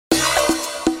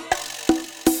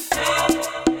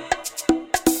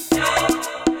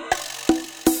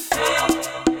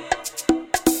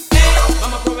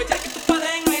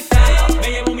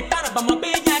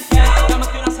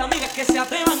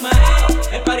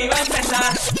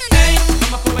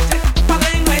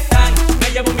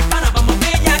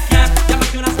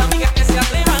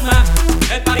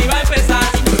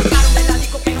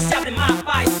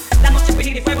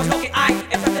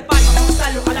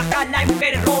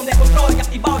un descontrol y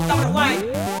activado el Tower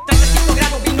White. 35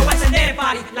 grados vino a encender el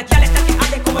party. La guía está que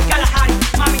arden como el Kalahari.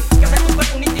 Mami, que hace tu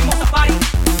cuerpo un íntimo safari.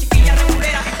 Chiquilla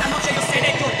regulera, esta noche yo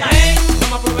seré Jordan. Hey,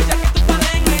 vamos a aprovechar que tus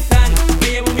padres no están. Me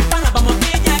llevo mis panas, vamos a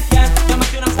bellaquear.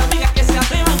 Llámate unas amigas que se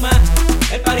atrevan más.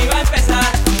 El party va a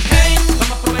empezar. Hey,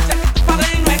 vamos a aprovechar que tus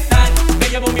padres no están. Me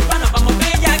llevo mis panas, vamos a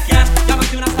bellaquear.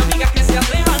 Llámate unas amigas que se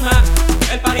atrevan más.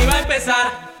 El party va a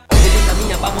empezar.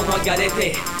 Vámonos al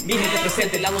garete, mi gente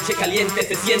presente, la noche caliente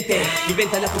se siente.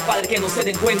 Invéntale a tus padres que no se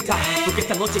den cuenta, porque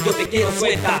esta noche yo te quiero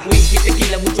suelta. Whisky,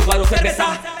 tequila, mucho guaro,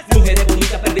 cerveza. Mujeres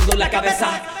bonitas perdiendo la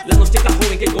cabeza. La noche está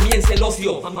joven, que comience el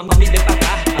ocio. Mami, ven para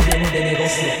acá, hablemos de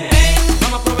negocio. Hey,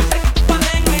 vamos a aprovechar que tus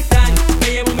padres no están.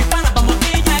 Me llevo mis panas, vamos a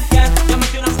bellaquear.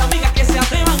 Llámate unas amigas que se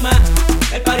atrevan más.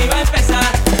 El party va a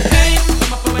empezar. Hey,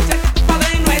 vamos a aprovechar que tus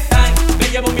padres no están. Me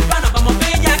llevo mis panas, vamos a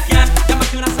bellaquear.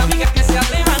 Llámate unas amigas que se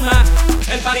atrevan más.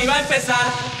 El party va a empezar.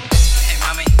 Hey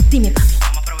mami, dime papi.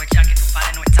 vamos a aprovechar que tus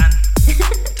padres no están. Esto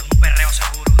es un perreo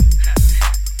seguro.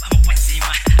 Vamos por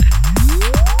encima.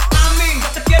 Mami, yo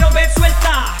te quiero ver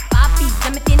suelta. Papi, ya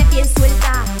me tienes bien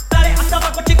suelta. Dale hasta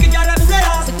abajo, chiquilla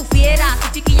regulera. Soy tu fiera, tu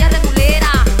chiquilla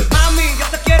regulera. Mami, yo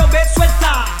te quiero ver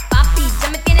suelta. Papi, ya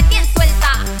me tienes bien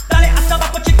suelta. Dale hasta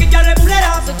abajo, chiquilla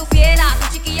regulera. Soy tu fiera,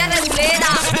 tu chiquilla regulera.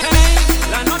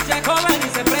 La noche es joven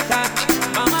y se presta.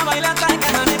 Vamos a bailar hasta que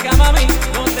amanezca, mami.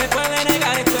 No se puede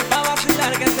negar, esto es pa'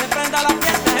 vacilar, que se prenda la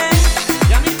fiesta,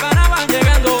 Ya mis panas van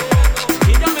llegando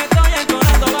y yo me estoy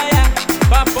entonando, vaya.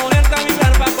 Pa' ponerte a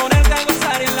vibrar, pa' ponerte a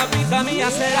gozar y en la pista mía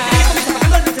será. Comienza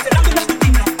bajando el dulce, cerrando las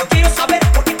cortinas. Yo quiero saber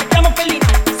por qué te llamo felina.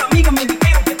 Tus amigas me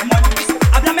dijeron que te muevo el piso.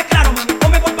 Háblame claro, mami, no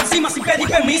me voy por encima sin pedir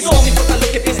permiso. No me importa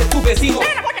lo que piense tu vecino,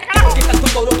 porque tanto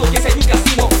coroto que es un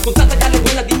casino. Con tanta ya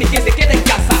buena, dime quién se queda en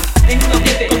casa. En un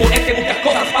ambiente como este muchas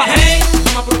cosas pasan. Hey,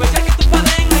 vamos a aprovechar que tus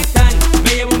padres no están. Me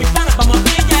llevo mis panas, vamos a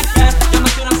bellaquear.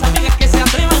 Llámate unas amigas que se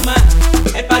atrevan más.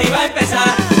 El party va a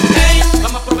empezar. Hey,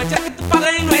 vamos a aprovechar que tus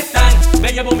padres no están.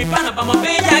 Me llevo mis panas, vamos a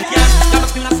bellaquear.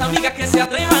 Llámate unas amigas que se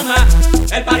atrevan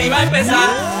más. El party va a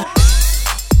empezar.